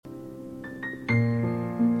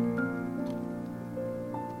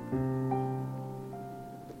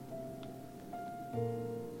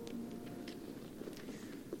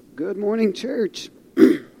Good morning, church.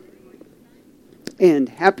 And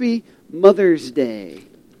happy Mother's Day.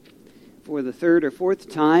 For the third or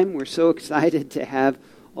fourth time, we're so excited to have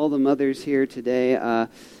all the mothers here today.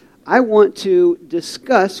 I want to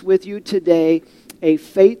discuss with you today a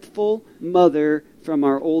faithful mother from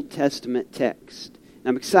our Old Testament text.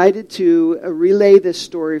 I'm excited to relay this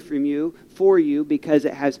story for you because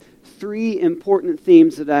it has three important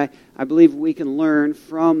themes that I believe we can learn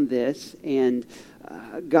from this. And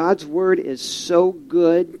God's Word is so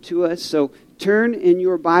good to us. So turn in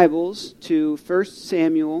your Bibles to 1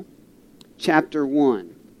 Samuel chapter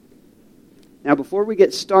 1. Now, before we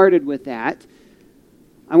get started with that,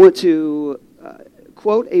 I want to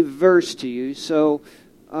quote a verse to you. So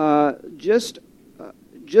just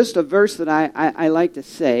a verse that I like to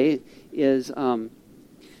say is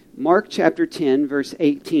Mark chapter 10, verse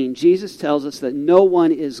 18. Jesus tells us that no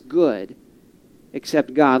one is good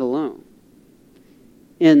except God alone.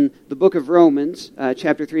 In the book of Romans,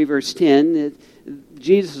 chapter 3, verse 10,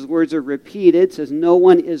 Jesus' words are repeated. It says, no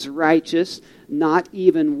one is righteous, not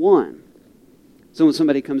even one. So when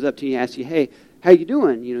somebody comes up to you and asks you, hey, how you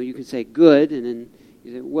doing? You can say, good. And then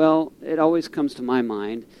you say, well, it always comes to my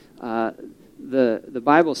mind. The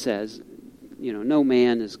Bible says, no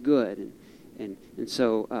man is good. And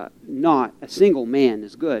so not a single man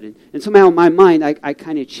is good. And somehow in my mind, I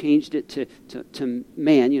kind of changed it to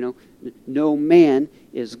man. No man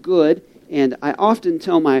is good. And I often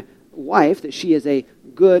tell my wife that she is a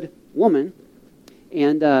good woman.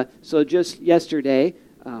 And so just yesterday,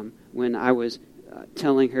 when I was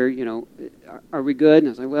telling her, are we good? And I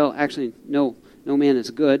was like, well, actually, no man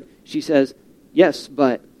is good. She says, yes,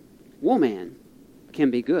 but woman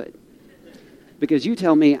can be good. Because you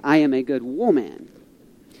tell me I am a good woman.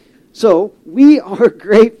 So we are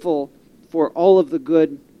grateful for all of the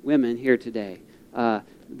good women here today.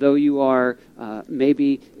 Though you are,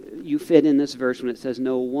 maybe you fit in this verse when it says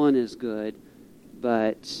no one is good,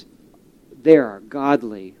 but there are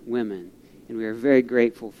godly women, and we are very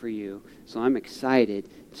grateful for you. So I'm excited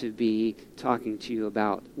to be talking to you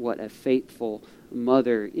about what a faithful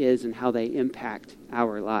mother is and how they impact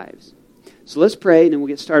our lives. So let's pray, and then we'll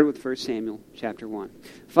get started with 1 Samuel chapter 1.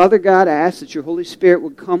 Father God, I ask that your Holy Spirit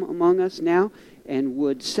would come among us now and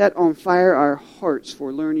would set on fire our hearts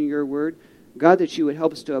for learning your word. God, that you would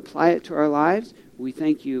help us to apply it to our lives. We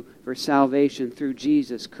thank you for salvation through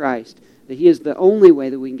Jesus Christ, that he is the only way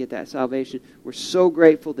that we can get that salvation. We're so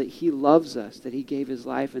grateful that he loves us, that he gave his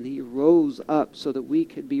life and he rose up so that we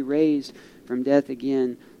could be raised from death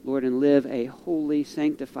again, Lord, and live a holy,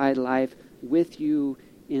 sanctified life with you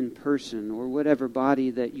in person, or whatever body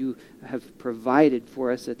that you have provided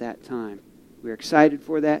for us at that time. We're excited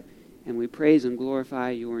for that, and we praise and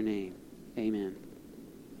glorify your name. Amen.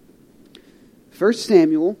 1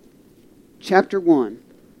 Samuel chapter 1,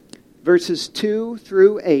 verses 2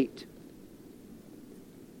 through 8.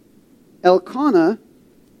 Elkanah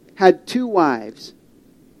had two wives,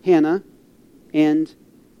 Hannah and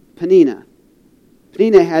Peninnah.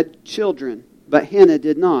 Peninnah had children, but Hannah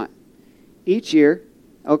did not. Each year,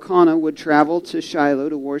 Elkanah would travel to Shiloh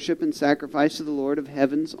to worship and sacrifice to the Lord of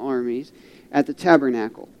heaven's armies at the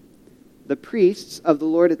tabernacle. The priests of the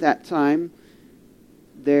Lord at that time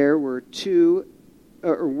there were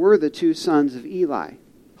the two sons of Eli,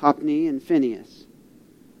 Hophni and Phinehas.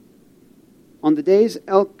 On the days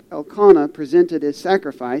Elkanah presented his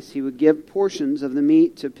sacrifice, he would give portions of the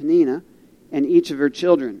meat to Peninnah and each of her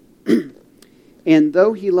children. And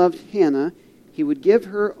though he loved Hannah, he would give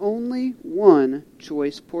her only one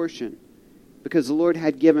choice portion, because the Lord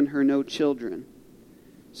had given her no children.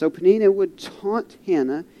 So Peninnah would taunt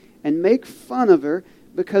Hannah and make fun of her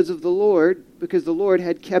because the Lord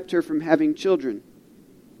had kept her from having children.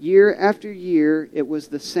 Year after year, it was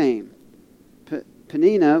the same.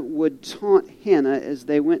 Peninnah would taunt Hannah as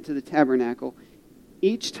they went to the tabernacle.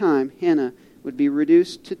 Each time, Hannah would be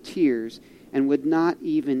reduced to tears and would not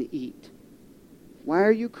even eat. "Why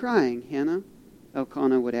are you crying, Hannah?"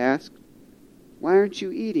 Elkanah would ask. "Why aren't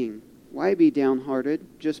you eating? Why be downhearted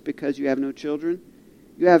just because you have no children?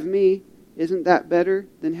 You have me. Isn't that better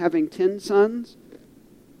than having 10 sons?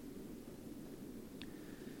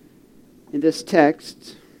 In this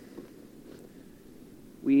text,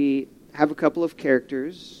 we have a couple of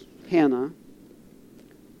characters, Hannah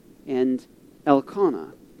and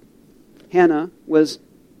Elkanah. Hannah was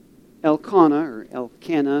Elkanah, or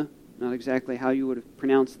Elkanah, not exactly how you would have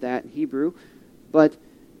pronounced that in Hebrew, but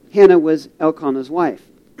Hannah was Elkanah's wife.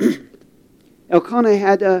 Elkanah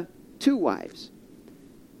had 2 wives,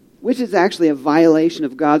 which is actually a violation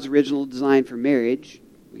of God's original design for marriage.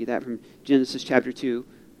 We get that from Genesis chapter 2.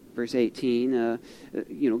 Verse 18,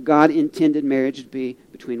 God intended marriage to be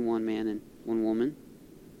between one man and one woman.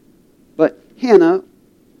 But Hannah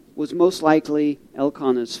was most likely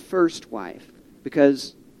Elkanah's first wife,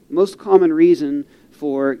 because the most common reason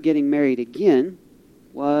for getting married again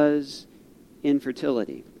was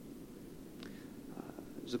infertility.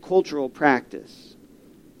 It was a cultural practice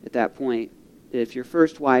at that point that if your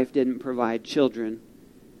first wife didn't provide children,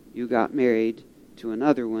 you got married to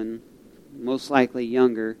another one, most likely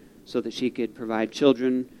younger, so that she could provide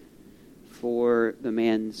children for the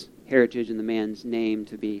man's heritage and the man's name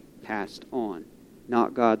to be passed on.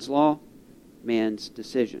 Not God's law, man's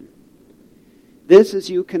decision. This, as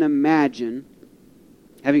you can imagine,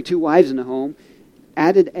 having two wives in the home,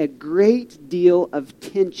 added a great deal of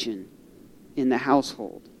tension in the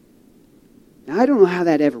household. Now, I don't know how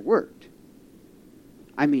that ever worked.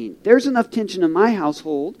 I mean, there's enough tension in my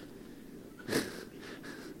household.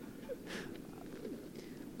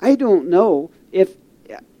 I don't know if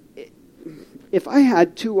I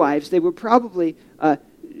had two wives, they would probably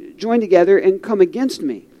join together and come against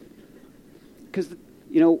me. Because,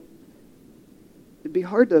 it'd be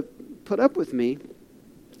hard to put up with me.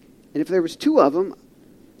 And if there was two of them,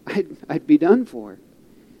 I'd be done for.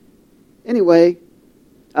 Anyway,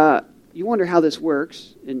 you wonder how this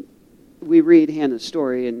works. And we read Hannah's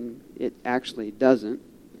story, and it actually doesn't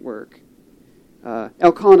work.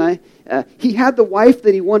 Elkanah, he had the wife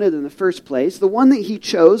that he wanted in the first place, the one that he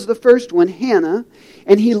chose, the first one, Hannah,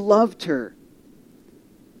 and he loved her.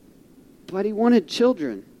 But he wanted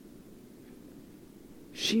children.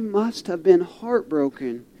 She must have been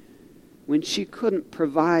heartbroken when she couldn't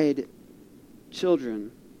provide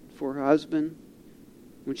children for her husband,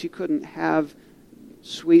 when she couldn't have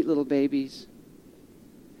sweet little babies.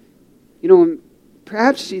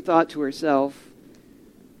 Perhaps she thought to herself,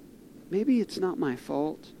 maybe it's not my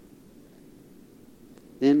fault.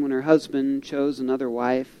 Then when her husband chose another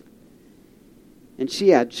wife and she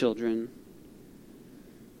had children,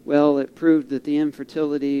 well, it proved that the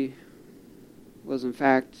infertility was in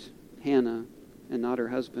fact Hannah and not her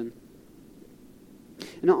husband.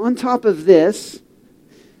 And on top of this,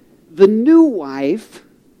 the new wife,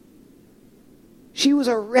 she was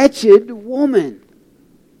a wretched woman.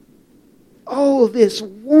 Oh, this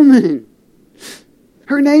woman.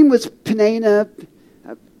 Her name was Penina,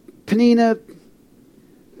 I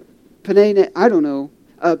don't know.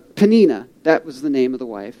 Penina, that was the name of the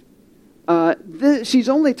wife. She's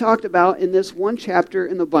only talked about in this one chapter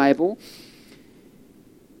in the Bible.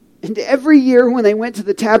 And every year when they went to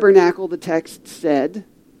the tabernacle, the text said,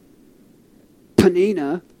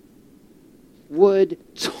 Penina would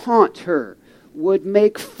taunt her, would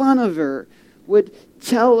make fun of her, would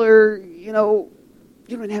tell her, you don't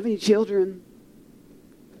have any children.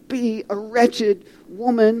 Be a wretched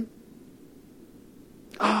woman.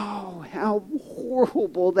 Oh, how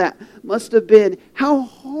horrible that must have been. How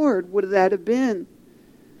hard would that have been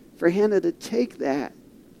for Hannah to take that?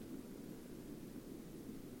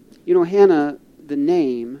 Hannah, the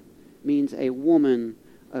name, means a woman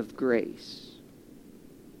of grace.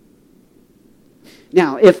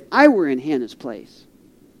 Now, if I were in Hannah's place,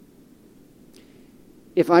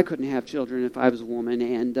 if I couldn't have children, if I was a woman,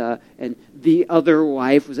 and the other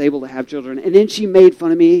wife was able to have children, and then she made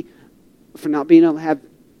fun of me for not being able to have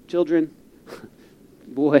children,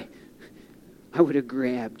 boy, I would have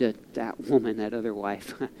grabbed that woman, that other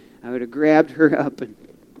wife. I would have grabbed her up, and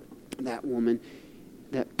that woman,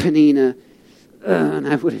 that Penina, and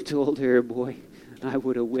I would have told her, boy, I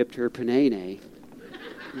would have whipped her Penine.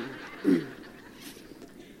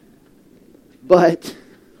 But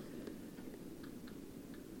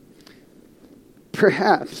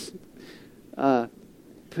perhaps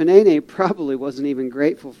Penine probably wasn't even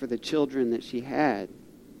grateful for the children that she had.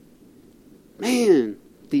 Man,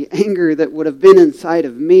 the anger that would have been inside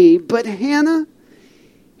of me. But Hannah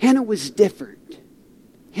was different.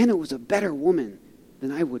 Hannah was a better woman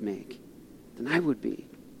than I would be.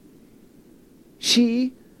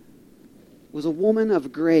 She was a woman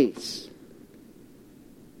of grace.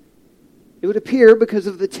 It would appear, because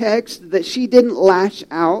of the text, that she didn't lash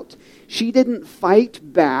out. She didn't fight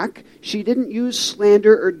back. She didn't use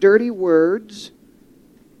slander or dirty words.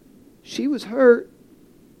 She was hurt.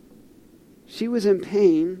 She was in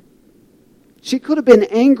pain. She could have been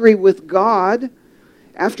angry with God.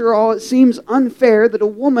 After all, it seems unfair that a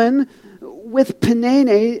woman with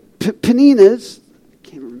Penina's,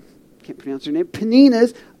 can't pronounce her name,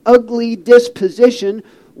 Penina's ugly disposition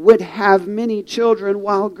would have many children,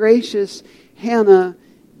 while gracious Hannah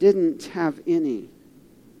didn't have any.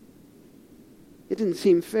 It didn't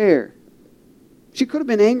seem fair. She could have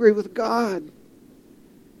been angry with God,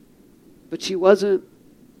 but she wasn't.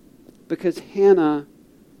 Because Hannah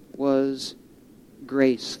was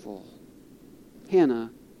graceful.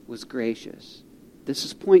 Hannah was gracious. This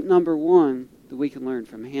is point number one that we can learn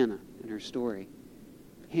from Hannah and her story.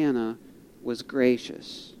 Hannah was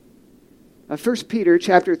gracious. 1 Peter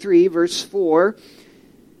chapter 3, verse 4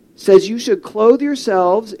 says, "You should clothe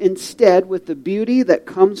yourselves instead with the beauty that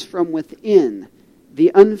comes from within,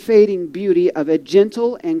 the unfading beauty of a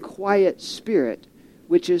gentle and quiet spirit,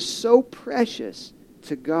 which is so precious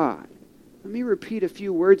to God." Let me repeat a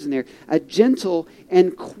few words in there. A gentle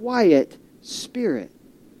and quiet spirit.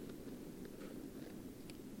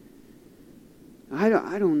 I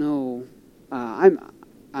don't know.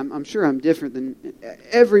 I'm sure I'm different than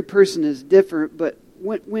every person is different. But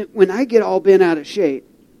when I get all bent out of shape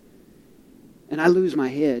and I lose my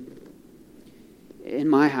head in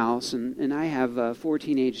my house, and I have 4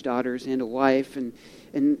 teenage daughters and a wife,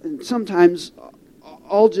 and sometimes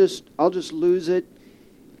I'll just lose it,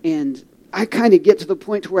 and I kind of get to the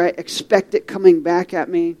point where I expect it coming back at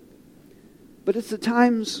me. But it's the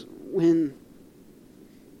times when,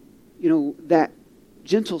 that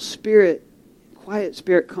gentle spirit, quiet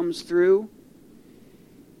spirit comes through,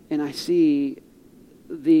 and I see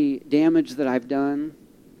the damage that I've done,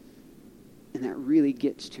 and that really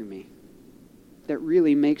gets to me. That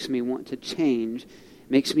really makes me want to change,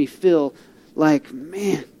 makes me feel like,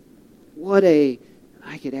 man,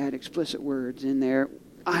 I could add explicit words in there,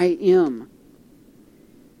 I am.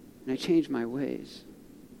 And I change my ways.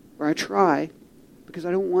 Or I try, because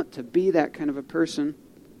I don't want to be that kind of a person.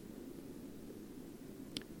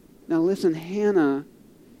 Now listen, Hannah,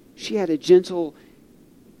 she had a gentle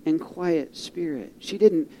and quiet spirit. She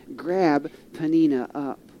didn't grab Peninnah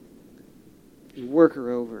up and work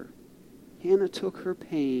her over. Hannah took her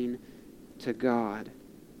pain to God.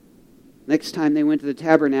 Next time they went to the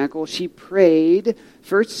tabernacle, she prayed.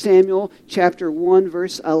 1 Samuel chapter 1,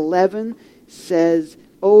 verse 11 says,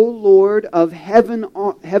 "O Lord of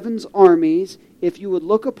heaven's armies, if you would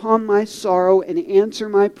look upon my sorrow and answer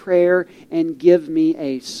my prayer and give me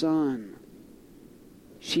a son."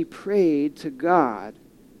 She prayed to God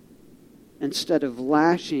instead of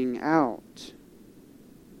lashing out.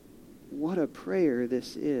 What a prayer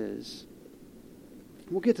this is.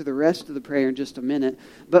 We'll get to the rest of the prayer in just a minute.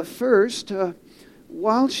 But first,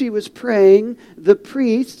 while she was praying, the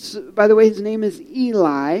priest, by the way, his name is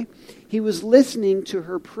Eli, he was listening to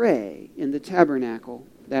her pray in the tabernacle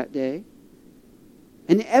that day.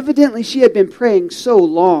 And evidently she had been praying so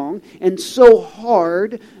long and so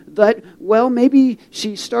hard that, well, maybe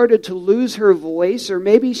she started to lose her voice, or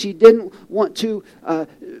maybe she didn't want to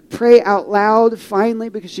pray out loud finally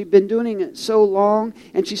because she'd been doing it so long.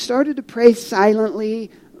 And she started to pray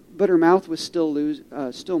silently, but her mouth was still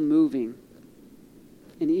moving.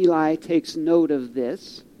 And Eli takes note of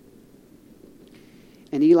this.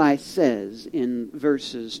 And Eli says in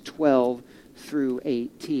verses 12 through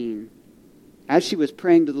 18, as she was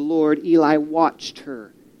praying to the Lord, Eli watched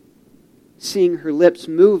her. Seeing her lips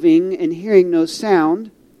moving and hearing no sound,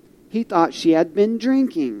 he thought she had been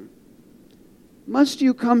drinking. "Must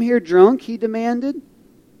you come here drunk?" he demanded.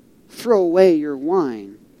 "Throw away your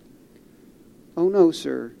wine." "Oh no,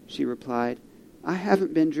 sir," she replied. "I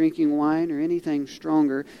haven't been drinking wine or anything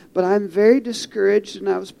stronger, but I'm very discouraged, and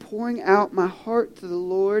I was pouring out my heart to the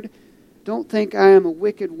Lord. Don't think I am a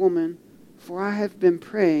wicked woman, for I have been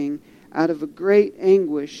praying out of a great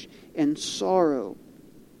anguish and sorrow."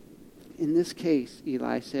 "In this case,"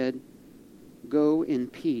 Eli said, "go in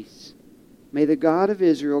peace. May the God of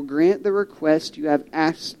Israel grant the request you have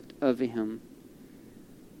asked of him."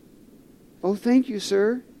 "Oh, thank you,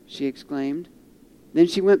 sir," she exclaimed. Then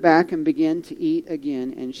she went back and began to eat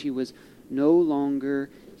again, and she was no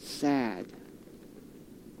longer sad.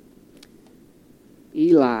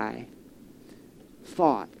 Eli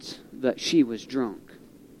thought that she was drunk.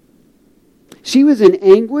 She was in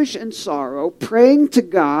anguish and sorrow, praying to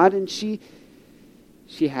God, and she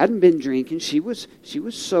hadn't been drinking. She was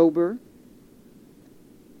sober.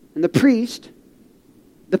 And the priest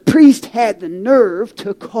had the nerve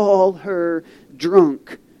to call her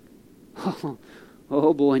drunk.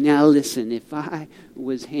 Oh boy, now listen, if I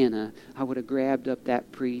was Hannah, I would have grabbed up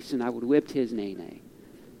that priest and I would have whipped his nene.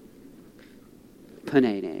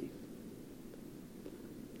 Panene.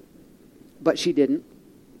 But she didn't.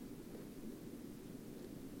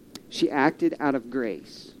 She acted out of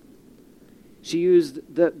grace. She used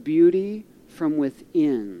the beauty from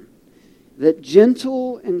within, that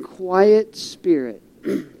gentle and quiet spirit.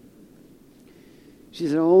 She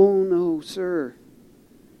said, "Oh no, sir."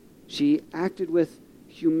 She acted with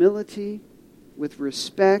humility, with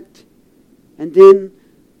respect, and then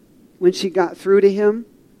when she got through to him,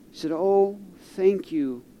 she said, "Oh, thank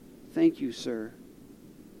you, Thank you, sir.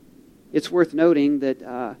 It's worth noting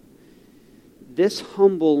that this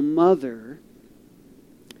humble mother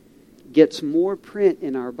gets more print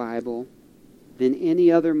in our Bible than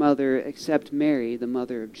any other mother except Mary, the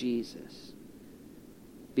mother of Jesus.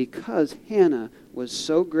 Because Hannah was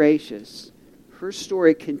so gracious, her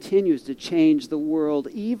story continues to change the world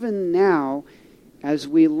even now as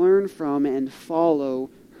we learn from and follow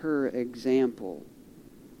her example.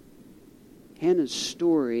 Hannah's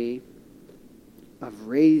story of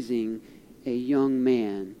raising a young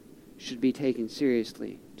man should be taken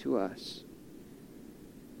seriously to us.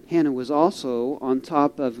 Hannah was also, on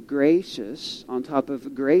top of gracious, on top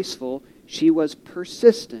of graceful, she was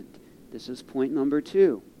persistent. This is point number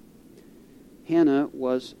 2. Hannah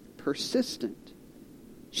was persistent.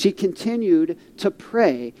 She continued to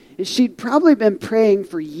pray. She'd probably been praying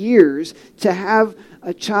for years to have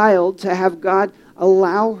a child, to have God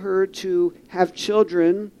allow her to have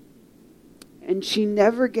children, and she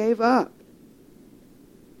never gave up.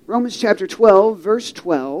 Romans chapter 12, verse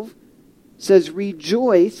 12 says,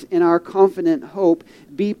 "Rejoice in our confident hope,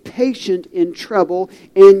 be patient in trouble,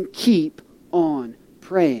 and keep on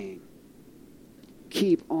praying."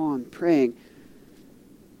 Keep on praying.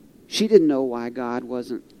 She didn't know why God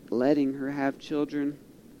wasn't letting her have children,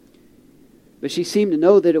 but she seemed to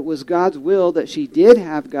know that it was God's will that she did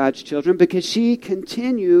have God's children because she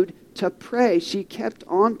continued to pray. She kept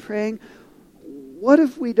on praying. What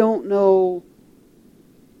if we don't know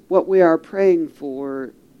what we are praying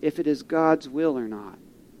for, if it is God's will or not?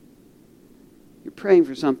 You're praying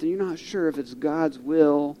for something, you're not sure if it's God's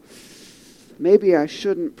will. Maybe I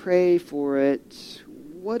shouldn't pray for it.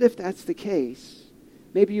 What if that's the case?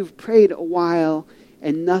 Maybe you've prayed a while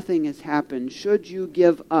and nothing has happened. Should you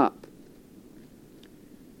give up?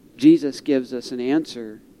 Jesus gives us an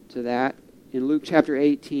answer to that in Luke chapter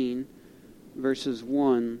 18, verses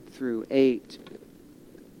 1 through 8.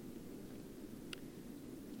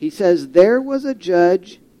 He says, "There was a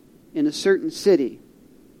judge in a certain city."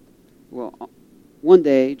 Well, one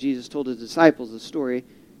day Jesus told his disciples the story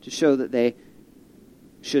to show that they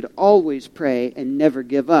should always pray and never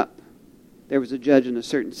give up. There was a judge in a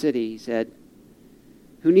certain city, he said,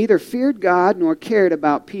 who neither feared God nor cared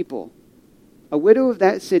about people. A widow of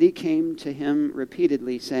that city came to him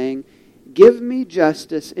repeatedly, saying, "Give me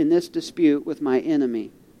justice in this dispute with my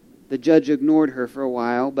enemy." The judge ignored her for a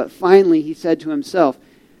while, but finally he said to himself,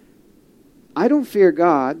 "I don't fear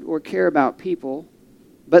God or care about people,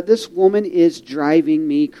 but this woman is driving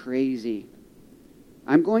me crazy.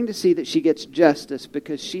 I'm going to see that she gets justice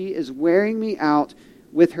because she is wearing me out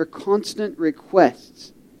with her constant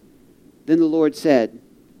requests." Then the Lord said,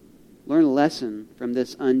 "Learn a lesson from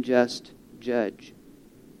this unjust judge.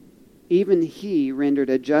 Even he rendered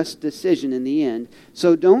a just decision in the end.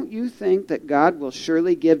 So don't you think that God will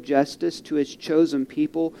surely give justice to his chosen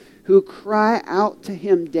people who cry out to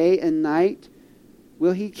him day and night?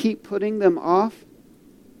 Will he keep putting them off?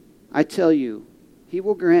 I tell you, he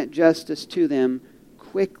will grant justice to them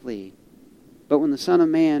quickly. But when the Son of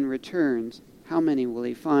Man returns, how many will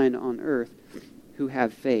he find on earth who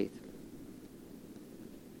have faith?"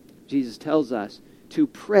 Jesus tells us to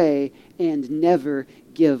pray and never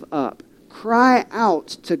give up. Cry out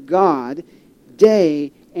to God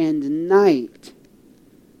day and night.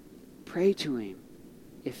 Pray to him.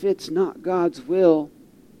 If it's not God's will,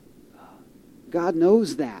 God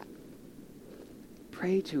knows that.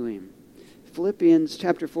 Pray to him. Philippians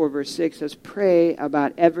chapter 4, verse 6 says, "Pray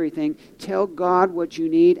about everything. Tell God what you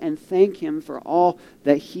need and thank him for all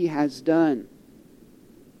that he has done."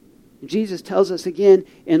 Jesus tells us again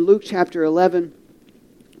in Luke chapter 11,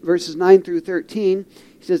 verses 9 through 13,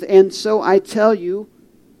 he says, "And so I tell you,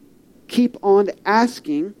 keep on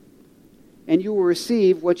asking, and you will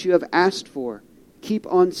receive what you have asked for.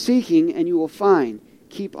 Keep on seeking, and you will find.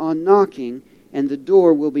 Keep on knocking, and the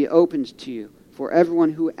door will be opened to you. For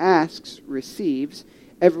everyone who asks receives,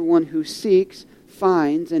 everyone who seeks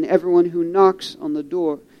finds, and everyone who knocks on the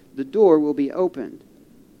door will be opened.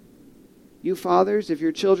 You fathers, if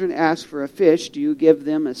your children ask for a fish, do you give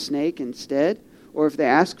them a snake instead? Or if they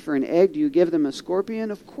ask for an egg, do you give them a scorpion?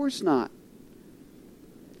 Of course not.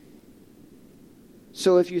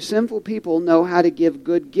 So if you sinful people know how to give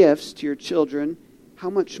good gifts to your children, how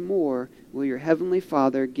much more will your heavenly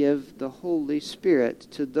Father give the Holy Spirit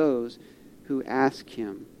to those who ask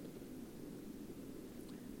him?"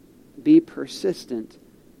 Be persistent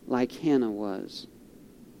like Hannah was.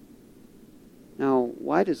 Now,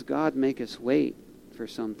 why does God make us wait for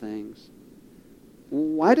some things?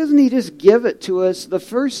 Why doesn't he just give it to us the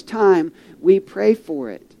first time we pray for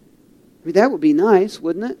it? I mean, that would be nice,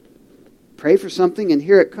 wouldn't it? Pray for something and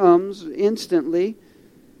here it comes instantly.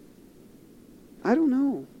 I don't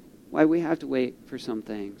know why we have to wait for some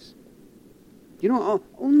things.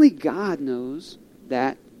 Only God knows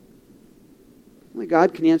that. Only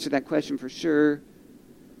God can answer that question for sure.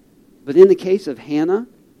 But in the case of Hannah,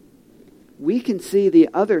 we can see the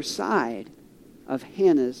other side of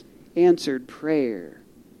Hannah's answered prayer.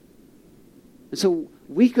 And so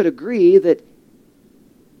we could agree that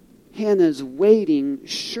Hannah's waiting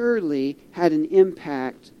surely had an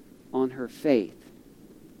impact on her faith,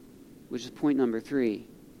 which is point number 3.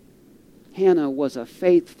 Hannah was a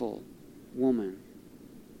faithful woman.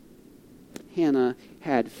 Hannah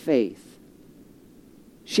had faith.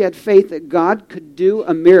 She had faith that God could do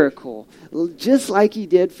a miracle, just like he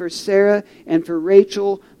did for Sarah and for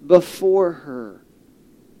Rachel before her.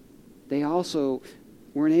 They also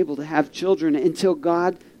weren't able to have children until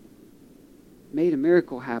God made a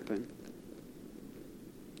miracle happen.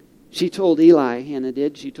 She told Eli, Hannah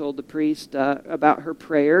did, she told the priest about her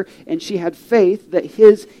prayer, and she had faith that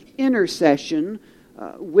his intercession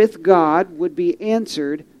with God would be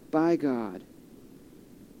answered by God.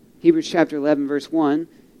 Hebrews chapter 11, verse 1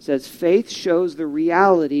 says, faith shows the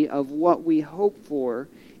reality of what we hope for.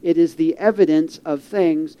 It is the evidence of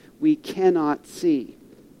things we cannot see.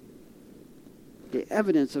 The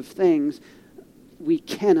evidence of things we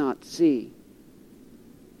cannot see.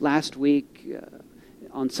 Last week,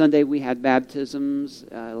 on Sunday, we had baptisms.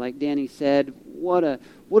 Like Danny said, what a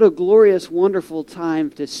glorious, wonderful time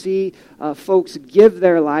to see folks give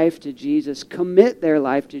their life to Jesus, commit their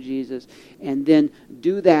life to Jesus, and then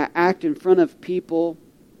do that act in front of people,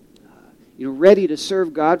 ready to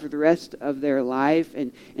serve God for the rest of their life,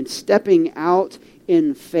 and stepping out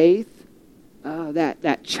in faith,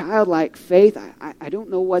 that childlike faith. I don't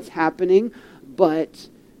know what's happening, but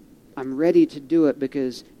I'm ready to do it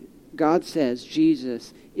because God says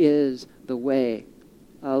Jesus is the way.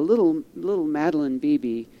 Little Madeline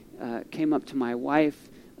Beebe came up to my wife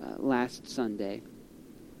last Sunday,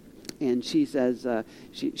 and she says,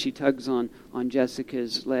 she tugs on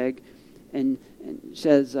Jessica's leg, and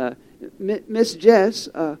says, Miss Jess,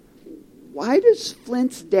 why does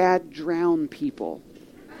Flint's dad drown people?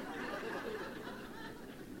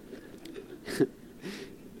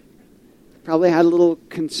 Probably had a little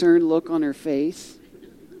concerned look on her face.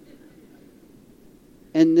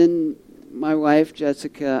 And then my wife,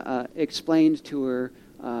 Jessica, explained to her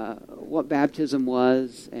what baptism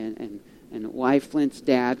was and why Flint's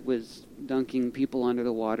dad was dunking people under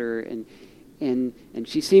the water. And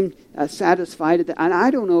she seemed satisfied at that. And I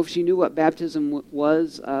don't know if she knew what baptism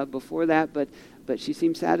was before that, but she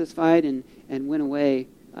seemed satisfied and went away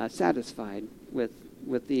satisfied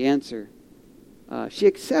with the answer. She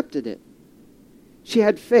accepted it. She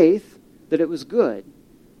had faith that it was good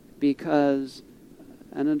because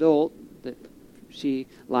an adult that she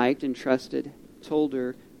liked and trusted told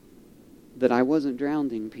her that I wasn't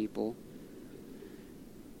drowning people.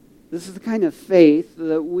 This is the kind of faith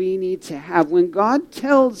that we need to have. When God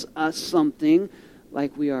tells us something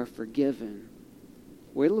like we are forgiven,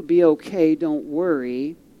 or it'll be okay, don't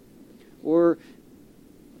worry, or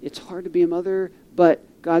it's hard to be a mother, but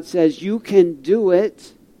God says you can do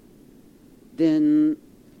it, then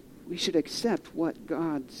we should accept what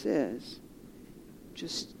God says.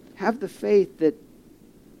 Just have the faith that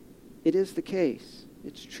it is the case.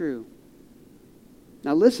 It's true.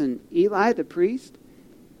 Now listen, Eli the priest,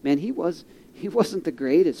 man, he wasn't the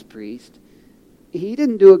greatest priest. He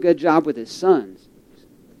didn't do a good job with his sons.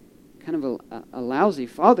 Kind of a lousy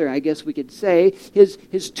father, I guess we could say.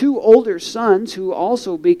 His 2 older sons, who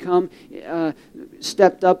also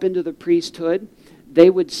stepped up into the priesthood, they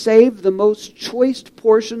would save the most choice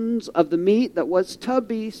portions of the meat that was to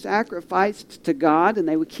be sacrificed to God, and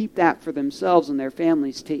they would keep that for themselves and their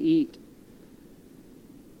families to eat.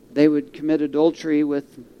 They would commit adultery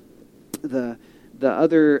with the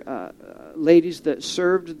other ladies that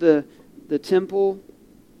served the temple.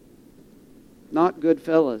 Not good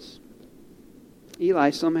fellas.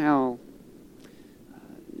 Eli somehow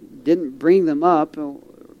didn't bring them up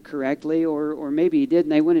correctly, or maybe he did,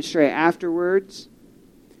 and they went astray afterwards.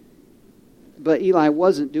 But Eli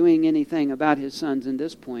wasn't doing anything about his sons in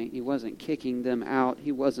this point. He wasn't kicking them out.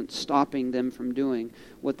 He wasn't stopping them from doing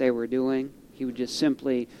what they were doing. He would just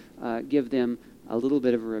simply give them a little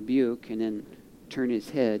bit of a rebuke and then turn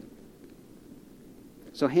his head.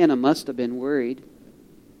 So Hannah must have been worried.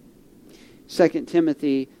 2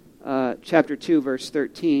 Timothy chapter 2, verse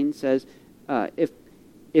 13 says,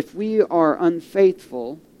 if we are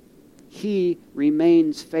unfaithful, he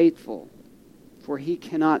remains faithful, for he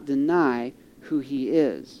cannot deny who he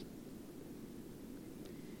is.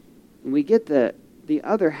 And we get the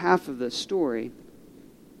other half of the story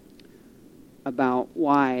about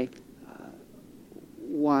why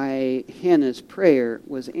why Hannah's prayer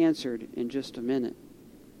was answered in just a minute.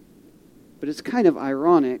 But it's kind of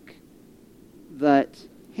ironic that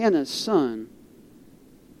Hannah's son,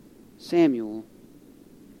 Samuel,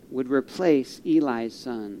 would replace Eli's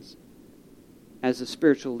sons as the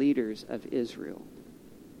spiritual leaders of Israel.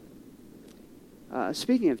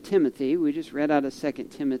 Speaking of Timothy, we just read out of 2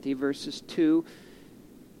 Timothy verses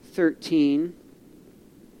 2:13.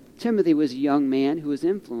 Timothy was a young man who was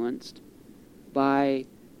influenced by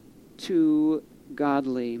two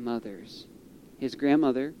godly mothers. His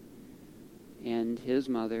grandmother and his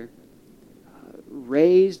mother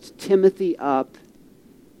raised Timothy up,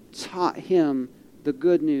 taught him the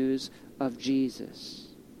good news of Jesus.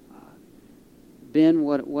 Ben,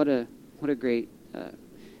 what a great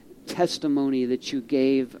testimony that you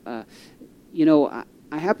gave. I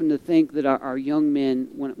happen to think that our young men,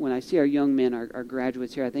 when I see our young men, our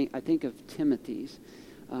graduates here, I think of Timothy's,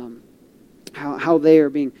 how they are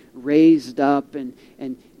being raised up. And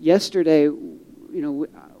yesterday,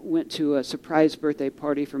 went to a surprise birthday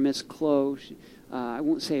party for Miss Chloe. I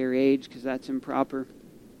won't say her age because that's improper.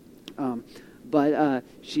 But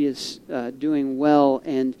she is doing well,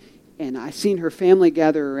 and I seen her family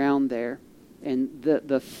gather around there, and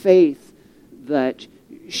the faith that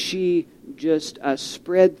she just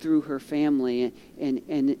spread through her family, and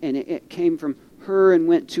it came from her and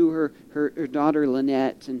went to her daughter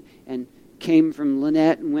Lynette, and came from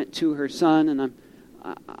Lynette and went to her son. And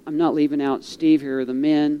I'm not leaving out Steve here or the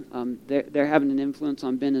men. They're having an influence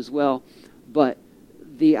on Ben as well, but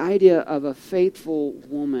the idea of a faithful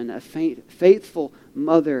woman, a faithful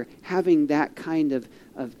mother, having that kind of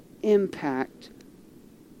impact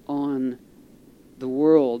on the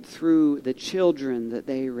world through the children that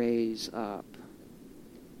they raise up.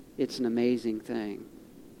 It's an amazing thing.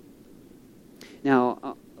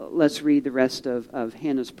 Now, let's read the rest of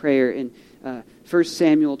Hannah's prayer in 1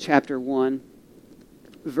 Samuel chapter 1,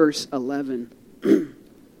 verse 11.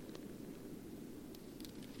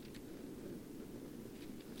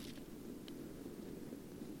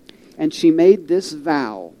 And she made this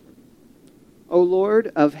vow, O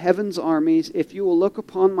Lord of heaven's armies, if you will look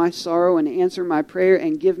upon my sorrow and answer my prayer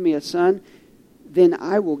and give me a son, then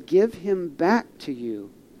I will give him back to you.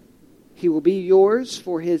 He will be yours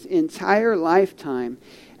for his entire lifetime.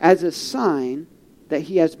 As a sign that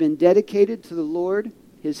he has been dedicated to the Lord,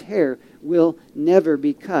 his hair will never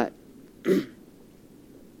be cut.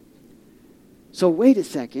 So wait a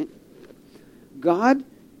second. God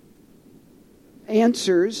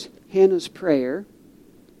answers Hannah's prayer.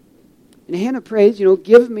 And Hannah prays,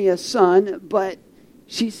 give me a son. But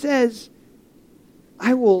she says,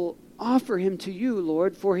 I will offer him to you,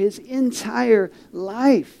 Lord, for his entire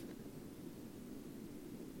life.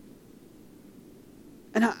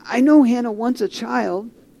 And I know Hannah wants a child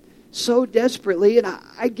so desperately, and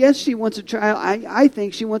I guess she wants a child. I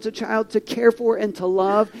think she wants a child to care for and to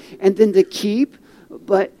love and then to keep.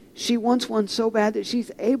 But she wants one so bad that she's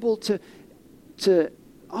able to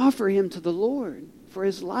offer him to the Lord for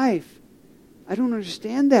his life. I don't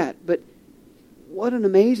understand that, but what an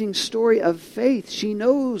amazing story of faith. She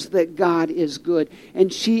knows that God is good,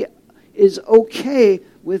 and she is okay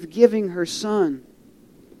with giving her son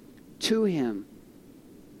to him.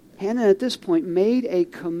 Hannah at this point made a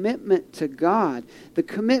commitment to God. The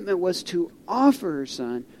commitment was to offer her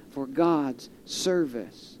son for God's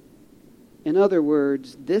service. In other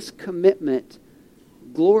words, this commitment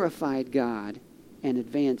glorified God and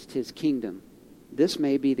advanced his kingdom. This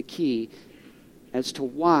may be the key as to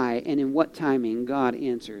why and in what timing God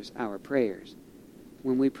answers our prayers.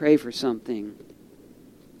 When we pray for something,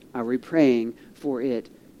 are we praying for it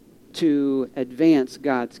to advance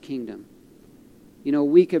God's kingdom?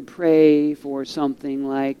 We could pray for something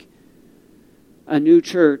like a new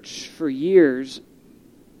church for years.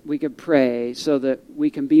 We could pray so that we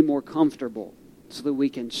can be more comfortable, so that we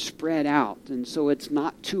can spread out, and so it's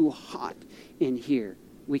not too hot in here.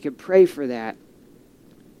 We could pray for that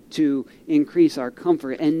to increase our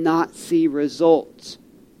comfort and not see results.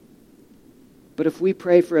 But if we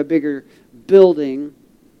pray for a bigger building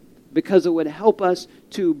because it would help us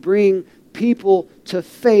to bring people to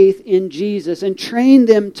faith in Jesus and train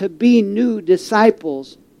them to be new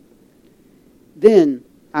disciples, then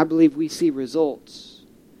I believe we see results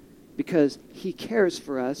because he cares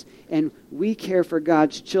for us and we care for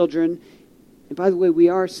God's children. And by the way, we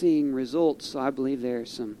are seeing results, so I believe there are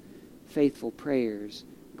some faithful prayers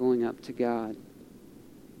going up to God.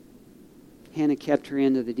 Hannah kept her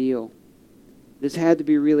end of the deal. This had to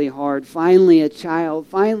be really hard. Finally a child,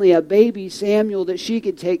 finally a baby Samuel that she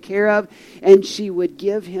could take care of, and she would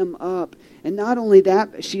give him up. And not only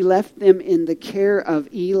that, but she left them in the care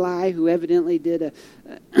of Eli, who evidently did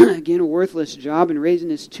a worthless job in raising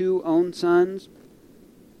his two own sons.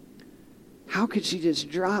 How could she just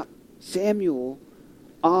drop Samuel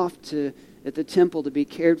off at the temple to be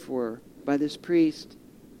cared for by this priest?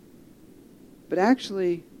 But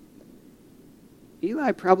actually,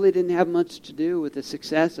 Eli probably didn't have much to do with the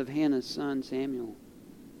success of Hannah's son, Samuel.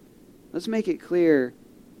 Let's make it clear,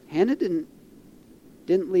 Hannah didn't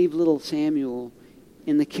leave little Samuel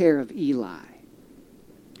in the care of Eli.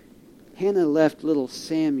 Hannah left little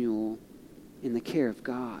Samuel in the care of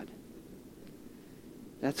God.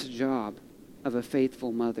 That's the job of a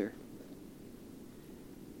faithful mother.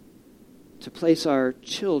 To place our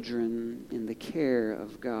children in the care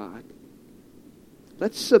of God.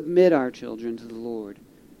 Let's submit our children to the Lord.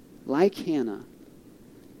 Like Hannah,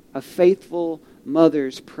 a faithful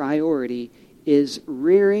mother's priority is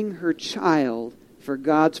rearing her child for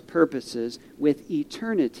God's purposes with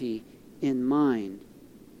eternity in mind.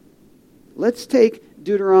 Let's take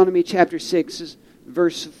Deuteronomy chapter 6,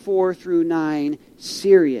 verse 4 through 9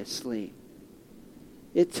 seriously.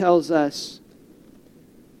 It tells us,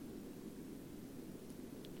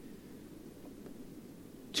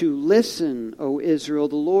 to listen, O Israel,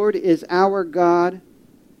 the Lord is our God,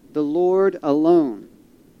 the Lord alone.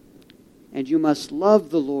 And you must love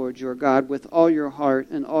the Lord your God with all your heart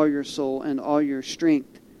and all your soul and all your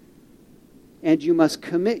strength. And you must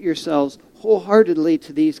commit yourselves wholeheartedly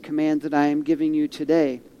to these commands that I am giving you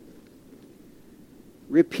today.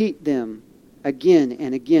 Repeat them again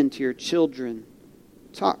and again to your children.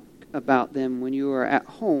 Talk about them when you are at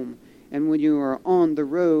home and when you are on the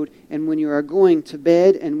road and when you are going to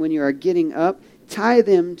bed and when you are getting up. Tie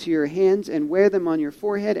them to your hands and wear them on your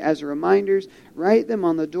forehead as reminders. Write them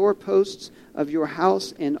on the doorposts of your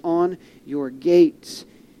house and on your gates.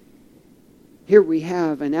 Here we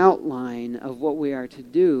have an outline of what we are to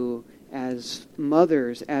do as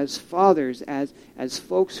mothers, as fathers, as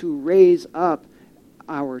folks who raise up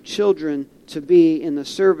our children to be in the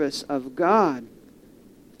service of God.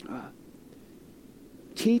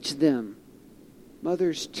 Teach them.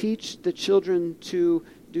 Mothers, teach the children to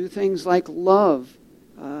do things like love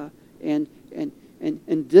and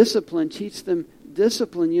discipline. Teach them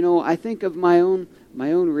discipline. You know, I think of my own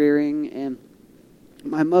rearing, and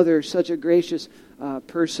my mother is such a gracious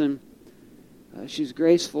person. She's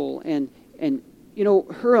graceful, and you know,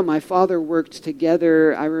 her and my father worked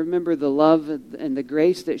together. I remember the love and the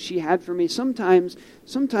grace that she had for me. Sometimes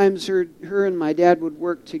her and my dad would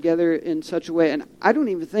work together in such a way, and I don't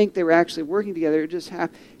even think they were actually working together. It just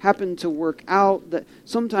happened to work out that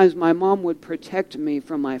sometimes my mom would protect me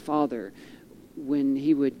from my father when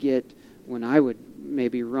I would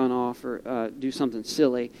maybe run off or do something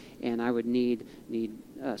silly, and I would need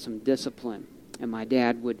some discipline. And my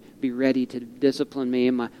dad would be ready to discipline me,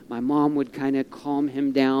 and my mom would kind of calm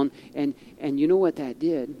him down. And you know what that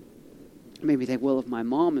did? Maybe think, well, if my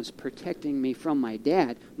mom is protecting me from my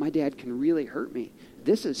dad can really hurt me.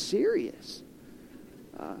 This is serious.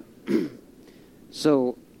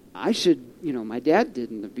 So I should, my dad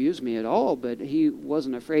didn't abuse me at all, but he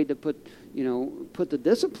wasn't afraid to put the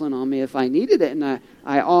discipline on me if I needed it, and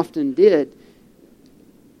I often did.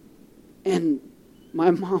 And my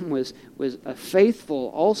mom was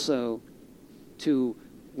faithful also to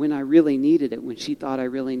when I really needed it, when she thought I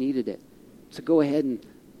really needed it. So go ahead and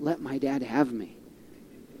let my dad have me.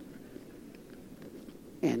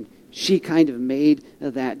 And she kind of made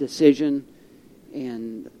that decision.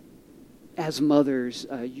 And as mothers,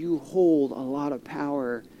 you hold a lot of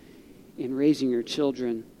power in raising your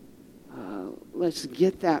children. Let's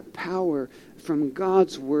get that power from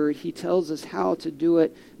God's Word. He tells us how to do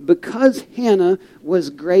it. Because Hannah was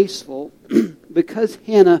graceful, because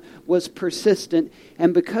Hannah was persistent,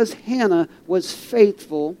 and because Hannah was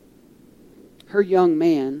faithful, her young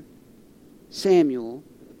man, Samuel,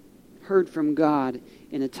 heard from God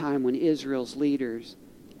in a time when Israel's leaders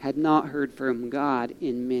had not heard from God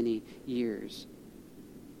in many years.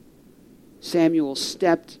 Samuel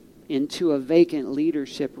stepped into a vacant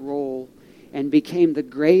leadership role and became the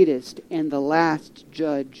greatest and the last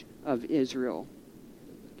judge of Israel.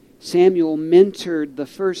 Samuel mentored the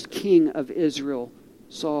first king of Israel,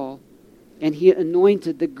 Saul, and he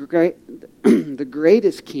anointed the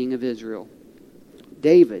greatest king of Israel,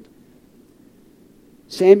 David.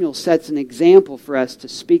 Samuel sets an example for us to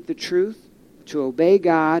speak the truth, to obey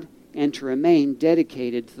God, and to remain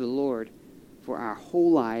dedicated to the Lord for our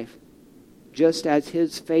whole life, just as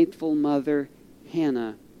his faithful mother,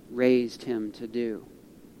 Hannah, raised him to do.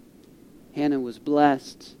 Hannah was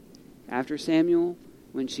blessed. After Samuel,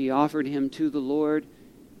 when she offered him to the Lord,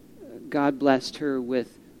 God blessed her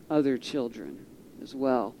with other children as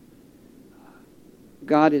well.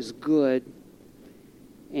 God is good,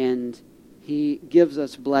 and He gives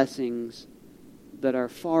us blessings that are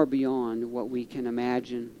far beyond what we can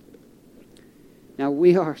imagine. Now,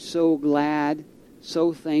 we are so glad,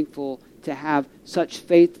 so thankful to have such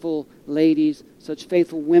faithful ladies, such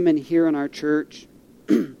faithful women here in our church.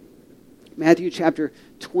 Matthew chapter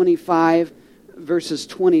 25, verses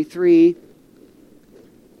 23,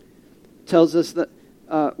 tells us that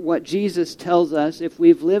what Jesus tells us, if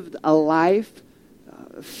we've lived a life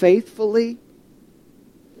faithfully,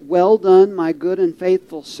 well done, my good and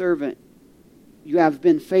faithful servant. You have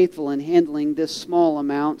been faithful in handling this small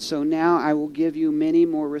amount, so now I will give you many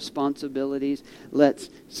more responsibilities. Let's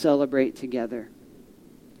celebrate together.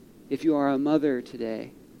 If you are a mother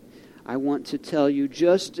today, I want to tell you,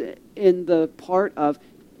 just in the part of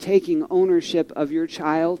taking ownership of your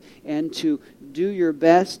child and to do your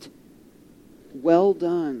best, well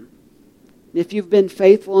done. If you've been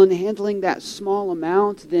faithful in handling that small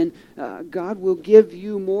amount, then God will give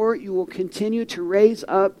you more. You will continue to raise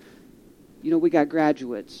up. You know, we got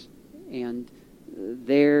graduates, and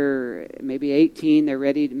they're maybe 18.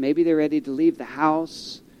 Maybe they're ready to leave the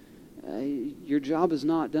house. Your job is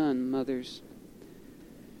not done, mothers.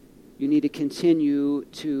 You need to continue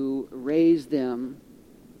to raise them.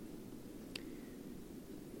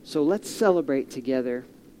 So let's celebrate together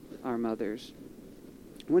our mothers.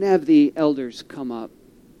 I want to have the elders come up.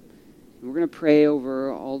 We're going to pray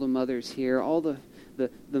over all the mothers here, all the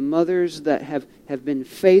mothers that have been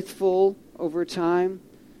faithful over time.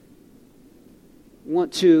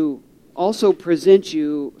 Want to also present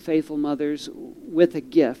you, faithful mothers, with a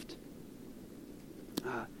gift.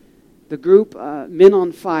 The group Men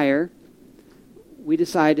on Fire, we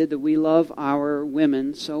decided that we love our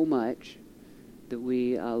women so much, that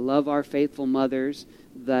we love our faithful mothers,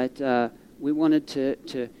 that we wanted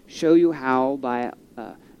to show you how by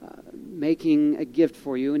making a gift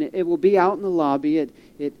for you, and it will be out in the lobby.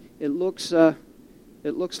 It looks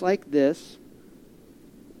like this.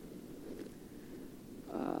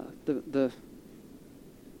 The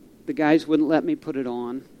guys wouldn't let me put it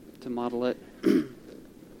on to model it.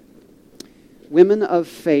 Women of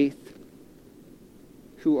faith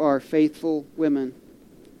who are faithful women.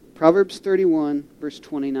 Proverbs 31, verse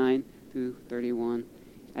 29 through 31.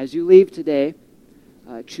 As you leave today,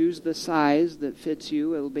 choose the size that fits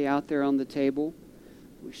you. It'll be out there on the table.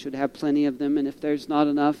 We should have plenty of them, and if there's not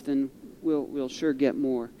enough, then we'll sure get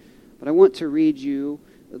more. But I want to read you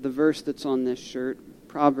the verse that's on this shirt,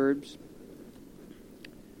 Proverbs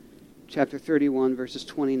chapter 31, verses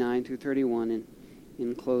 29 through 31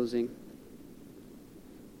 in closing.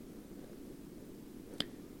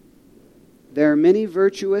 There are many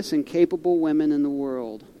virtuous and capable women in the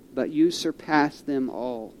world, but you surpass them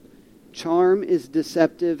all. Charm is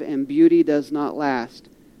deceptive and beauty does not last,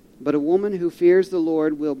 but a woman who fears the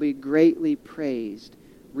Lord will be greatly praised.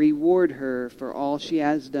 Reward her for all she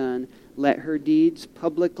has done. Let her deeds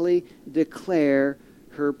publicly declare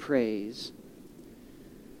her praise.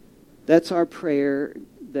 That's our prayer,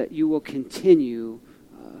 that you will continue,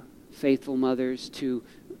 faithful mothers, to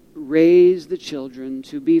raise the children,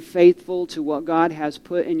 to be faithful to what God has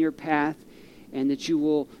put in your path, and that you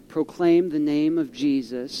will proclaim the name of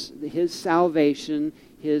Jesus, His salvation,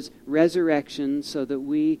 His resurrection, so that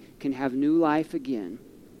we can have new life again.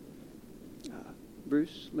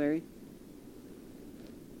 Bruce, Larry?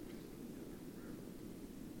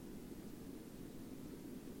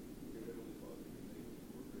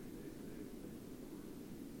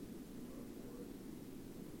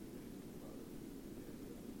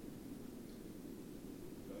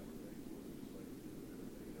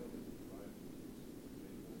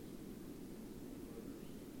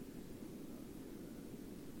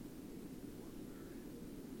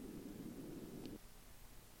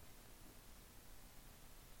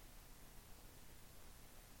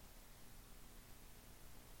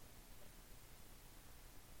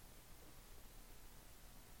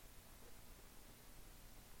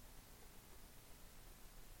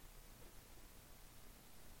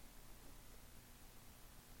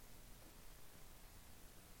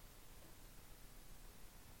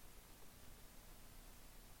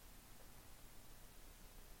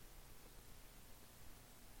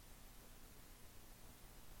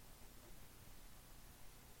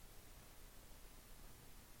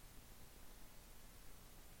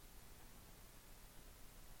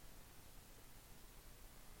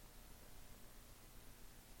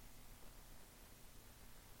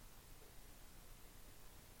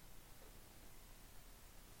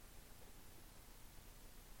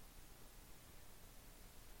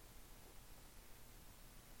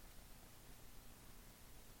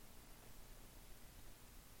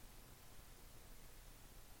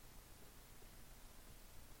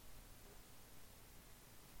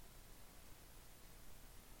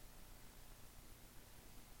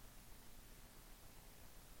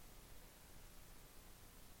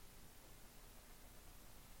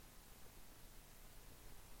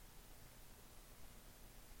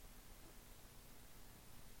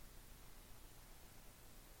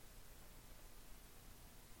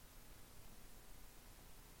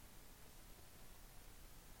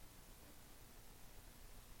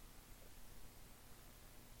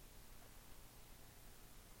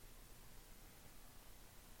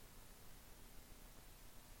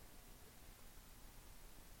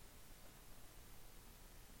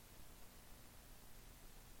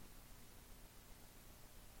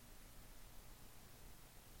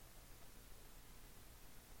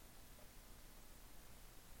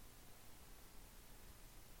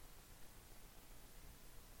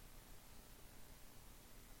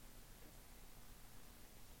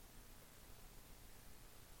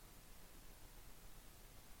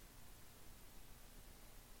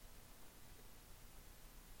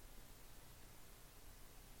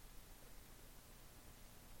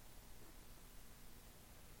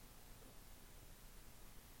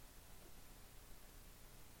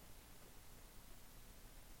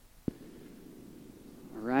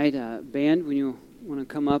 All right, band, when you want to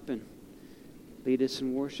come up and lead us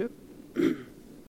in worship.